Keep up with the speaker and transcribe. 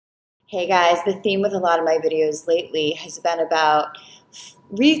Hey guys, the theme with a lot of my videos lately has been about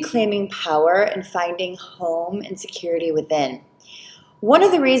reclaiming power and finding home and security within. One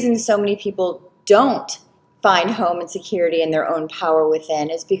of the reasons so many people don't find home and security in their own power within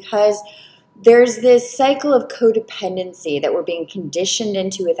is because there's this cycle of codependency that we're being conditioned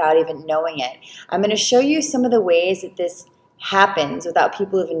into without even knowing it. I'm going to show you some of the ways that this happens without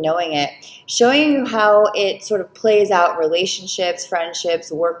people even knowing it, showing you how it sort of plays out in relationships,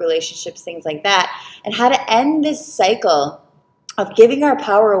 friendships, work relationships, things like that, and how to end this cycle of giving our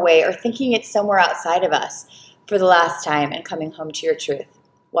power away or thinking it's somewhere outside of us for the last time and coming home to your truth.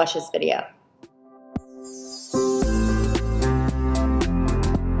 Watch this video.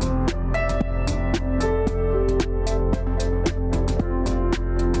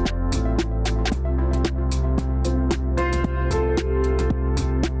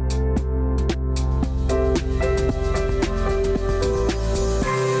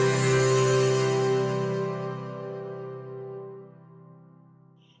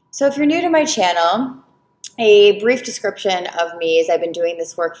 So if you're new to my channel, a brief description of me is I've been doing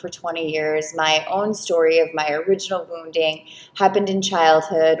this work for 20 years. My own story of my original wounding happened in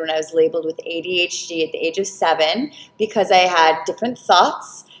childhood when I was labeled with ADHD at the age of 7 because I had different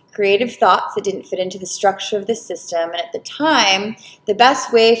thoughts, creative thoughts that didn't fit into the structure of the system. And at the time, the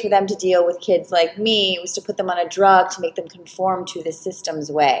best way for them to deal with kids like me was to put them on a drug to make them conform to the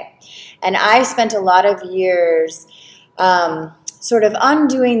system's way. And I spent a lot of years sort of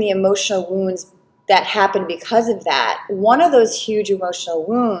undoing the emotional wounds that happened because of that. One of those huge emotional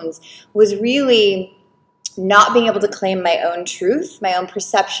wounds was really not being able to claim my own truth, my own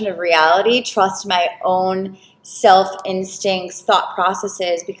perception of reality, trust my own self-instincts, thought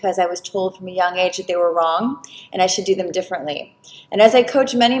processes, because I was told from a young age that they were wrong and I should do them differently. And as I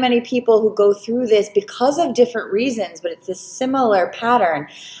coach many, many people who go through this because of different reasons, but it's a similar pattern,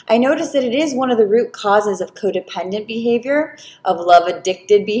 I notice that it is one of the root causes of codependent behavior, of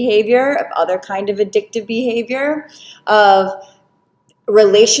love-addicted behavior, of other kind of addictive behavior, of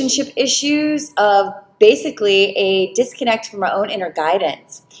relationship issues, of basically a disconnect from our own inner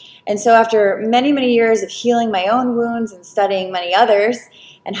guidance. And so after many, many years of healing my own wounds and studying many others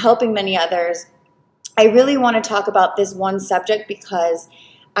and helping many others, I really want to talk about this one subject because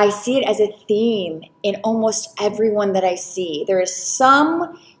I see it as a theme in almost everyone that I see. There is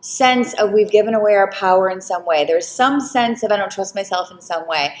some sense of we've given away our power in some way. There's some sense of I don't trust myself in some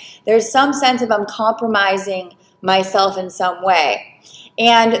way. There's some sense of I'm compromising myself in some way.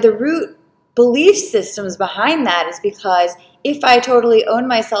 And the root belief systems behind that is because if I totally own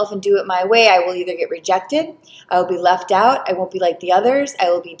myself and do it my way, I will either get rejected, I will be left out, I won't be like the others, I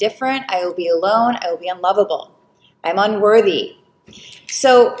will be different, I will be alone, I will be unlovable. I'm unworthy.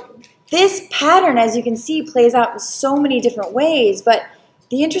 So this pattern, as you can see, plays out in so many different ways, but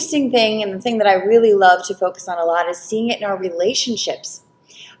the interesting thing and the thing that I really love to focus on a lot is seeing it in our relationships.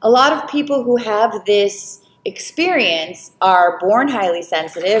 A lot of people who have this experience are born highly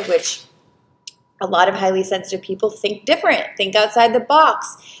sensitive, which a lot of highly sensitive people think different, think outside the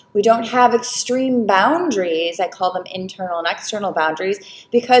box. We don't have extreme boundaries. I call them internal and external boundaries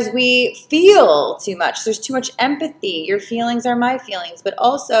because we feel too much. There's too much empathy. Your feelings are my feelings. But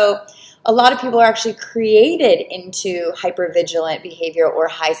also, a lot of people are actually created into hypervigilant behavior or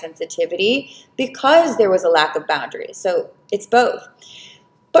high sensitivity because there was a lack of boundaries. So it's both.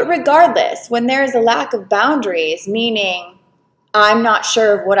 But regardless, when there is a lack of boundaries, meaning I'm not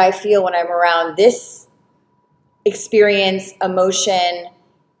sure of what I feel when I'm around this experience, emotion,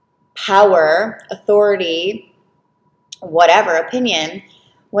 power, authority, whatever, opinion.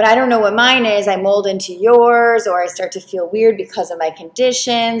 When I don't know what mine is, I mold into yours, or I start to feel weird because of my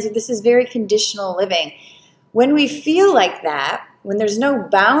conditions. This is very conditional living. When we feel like that, when there's no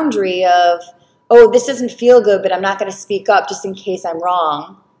boundary of, oh, this doesn't feel good, but I'm not going to speak up just in case I'm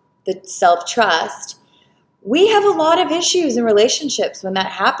wrong, the self-trust, we have a lot of issues in relationships when that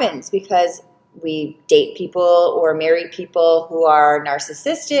happens because we date people or marry people who are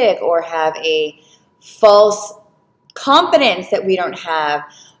narcissistic or have a false confidence that we don't have,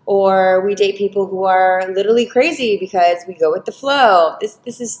 or we date people who are literally crazy because we go with the flow.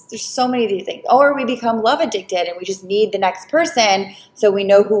 There's so many of these things. Or we become love addicted and we just need the next person so we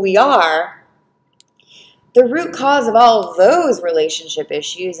know who we are. The root cause of all of those relationship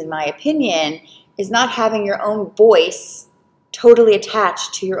issues, in my opinion, is not having your own voice totally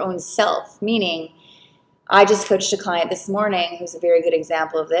attached to your own self. Meaning, I just coached a client this morning who's a very good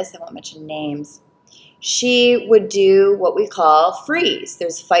example of this. I won't mention names. She would do what we call freeze.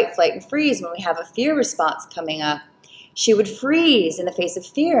 There's fight, flight, and freeze when we have a fear response coming up. She would freeze in the face of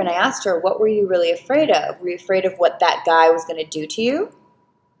fear, and I asked her, what were you really afraid of? Were you afraid of what that guy was going to do to you?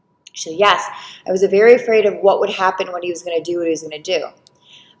 She said, yes, I was very afraid of what would happen when he was going to do what he was going to do.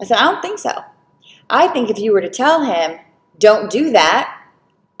 I said, I don't think so. I think if you were to tell him, don't do that,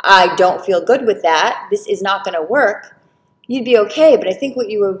 I don't feel good with that, this is not going to work, you'd be okay. But I think what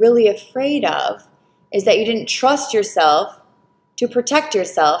you were really afraid of is that you didn't trust yourself to protect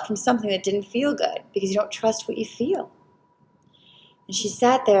yourself from something that didn't feel good because you don't trust what you feel. And she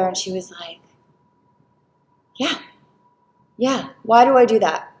sat there and she was like, yeah, why do I do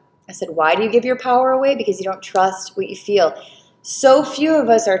that? I said, why do you give your power away? Because you don't trust what you feel. So few of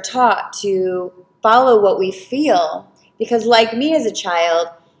us are taught to follow what we feel because, like me as a child,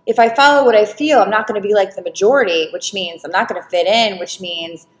 if I follow what I feel, I'm not going to be like the majority, which means I'm not going to fit in, which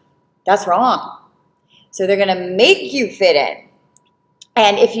means that's wrong. So they're going to make you fit in.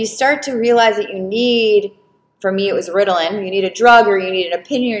 And if you start to realize that you need, for me it was Ritalin, you need a drug or you need an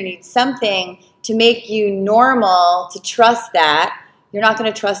opinion or you need something to make you normal to trust that, you're not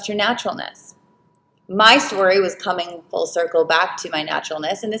going to trust your naturalness. My story was coming full circle back to my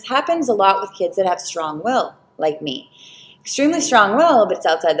naturalness, and this happens a lot with kids that have strong will, like me. Extremely strong will, but it's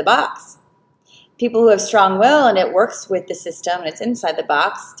outside the box. People who have strong will and it works with the system and it's inside the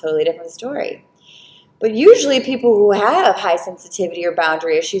box, totally different story. But usually people who have high sensitivity or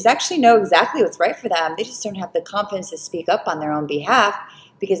boundary issues actually know exactly what's right for them. They just don't have the confidence to speak up on their own behalf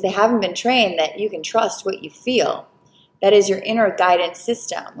because they haven't been trained that you can trust what you feel. That is your inner guidance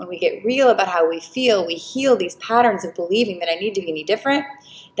system. When we get real about how we feel, we heal these patterns of believing that I need to be any different,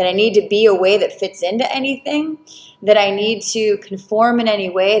 that I need to be a way that fits into anything, that I need to conform in any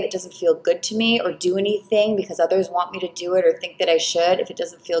way that doesn't feel good to me or do anything because others want me to do it or think that I should if it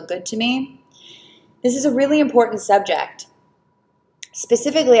doesn't feel good to me. This is a really important subject.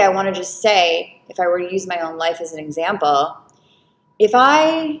 Specifically, I want to just say, if I were to use my own life as an example, if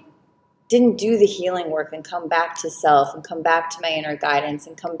I didn't do the healing work and come back to self and come back to my inner guidance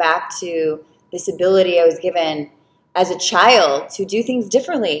and come back to this ability I was given as a child to do things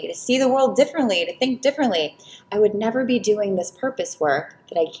differently, to see the world differently, to think differently, I would never be doing this purpose work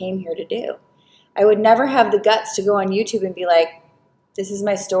that I came here to do. I would never have the guts to go on YouTube and be like, this is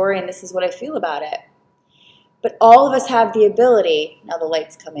my story and this is what I feel about it. But all of us have the ability, now the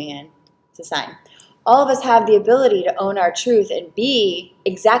light's coming in, it's a sign. All of us have the ability to own our truth and be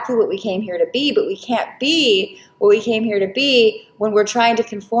exactly what we came here to be, but we can't be what we came here to be when we're trying to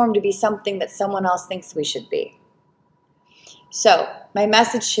conform to be something that someone else thinks we should be. So my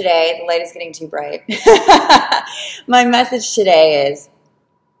message today, the light is getting too bright. My message today is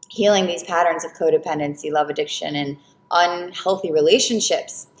healing these patterns of codependency, love addiction, and unhealthy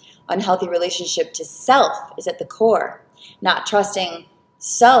relationships. Unhealthy relationship to self is at the core. Not trusting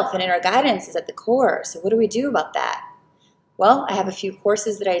self and inner guidance is at the core. So what do we do about that? Well, I have a few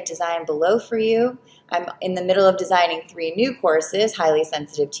courses that I designed below for you. I'm in the middle of designing 3 new courses, highly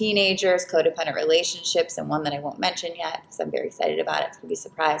sensitive teenagers, codependent relationships, and one that I won't mention yet because I'm very excited about it. It's going to be a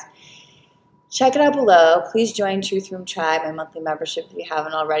surprise. Check it out below. Please join Truth Room Tribe, my monthly membership if you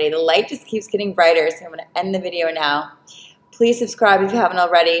haven't already. The light just keeps getting brighter, so I'm going to end the video now. Please subscribe if you haven't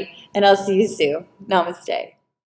already, and I'll see you soon. Namaste.